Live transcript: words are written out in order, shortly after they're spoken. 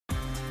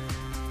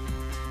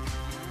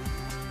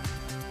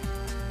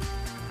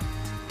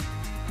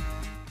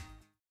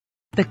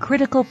The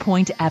critical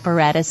point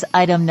apparatus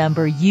item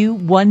number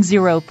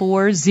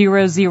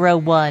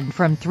U104001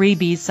 from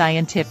 3B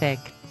Scientific.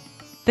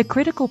 The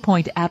critical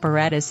point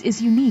apparatus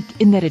is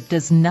unique in that it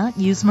does not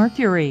use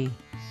mercury.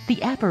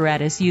 The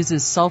apparatus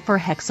uses sulphur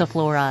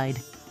hexafluoride,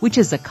 which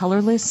is a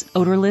colorless,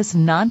 odorless,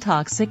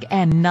 non-toxic,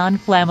 and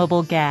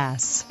non-flammable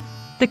gas.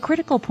 The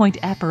critical point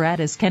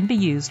apparatus can be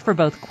used for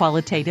both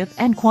qualitative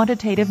and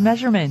quantitative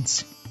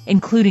measurements,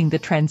 including the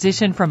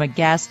transition from a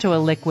gas to a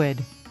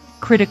liquid,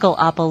 critical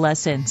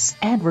opalescence,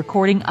 and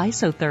recording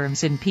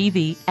isotherms in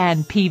PV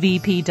and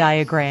PVP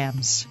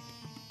diagrams.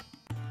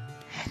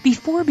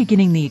 Before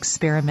beginning the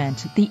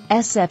experiment, the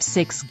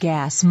SF6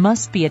 gas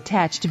must be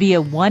attached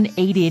via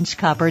 1/8-inch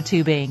copper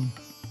tubing.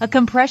 A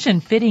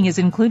compression fitting is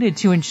included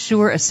to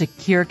ensure a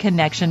secure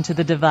connection to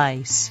the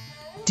device.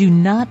 Do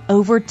not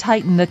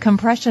over-tighten the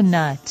compression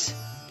nut.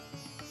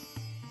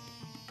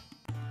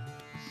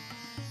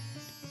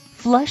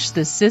 Flush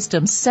the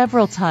system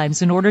several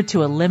times in order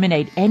to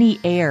eliminate any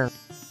air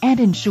and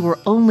ensure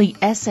only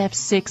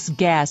SF6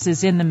 gas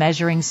is in the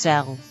measuring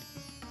cell.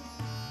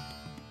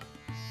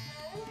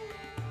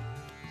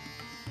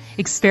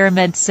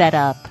 Experiment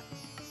setup.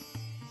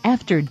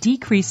 After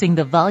decreasing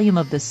the volume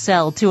of the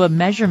cell to a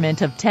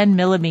measurement of 10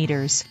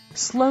 millimeters,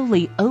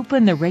 slowly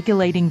open the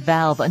regulating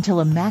valve until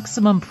a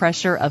maximum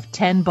pressure of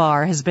 10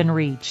 bar has been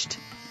reached.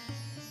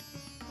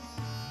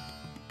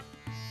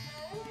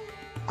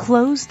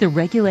 Close the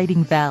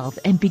regulating valve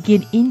and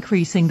begin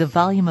increasing the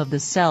volume of the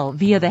cell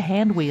via the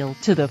handwheel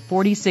to the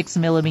 46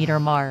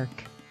 millimeter mark.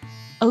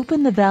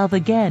 Open the valve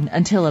again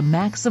until a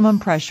maximum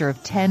pressure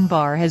of 10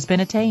 bar has been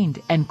attained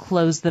and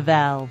close the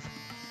valve.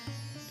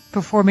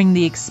 Performing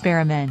the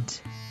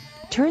experiment.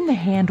 Turn the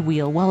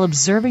handwheel while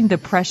observing the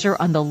pressure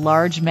on the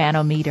large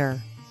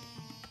manometer.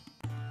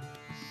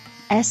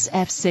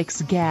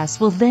 SF6 gas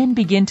will then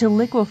begin to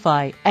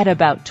liquefy at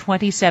about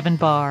 27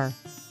 bar.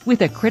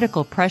 With a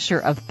critical pressure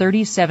of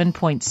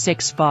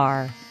 37.6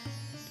 bar.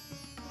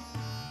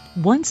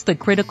 Once the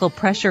critical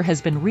pressure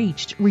has been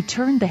reached,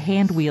 return the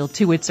handwheel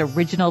to its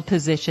original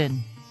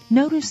position.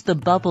 Notice the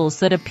bubbles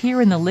that appear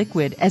in the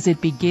liquid as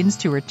it begins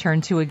to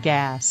return to a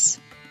gas.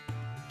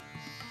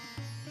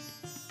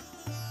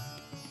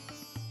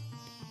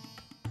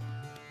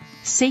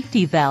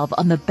 Safety valve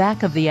on the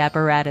back of the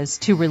apparatus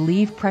to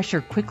relieve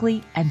pressure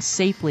quickly and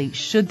safely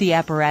should the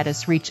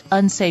apparatus reach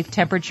unsafe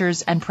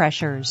temperatures and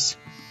pressures.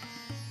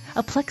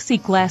 A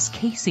plexiglass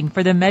casing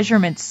for the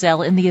measurement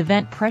cell in the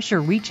event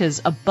pressure reaches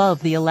above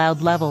the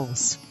allowed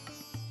levels.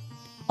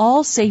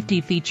 All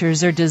safety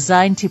features are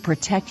designed to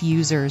protect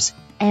users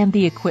and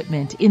the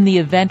equipment in the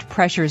event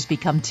pressures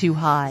become too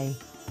high.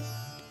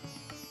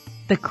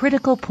 The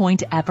critical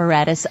point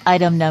apparatus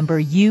item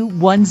number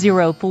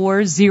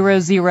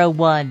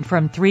U104001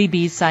 from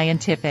 3B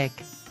Scientific.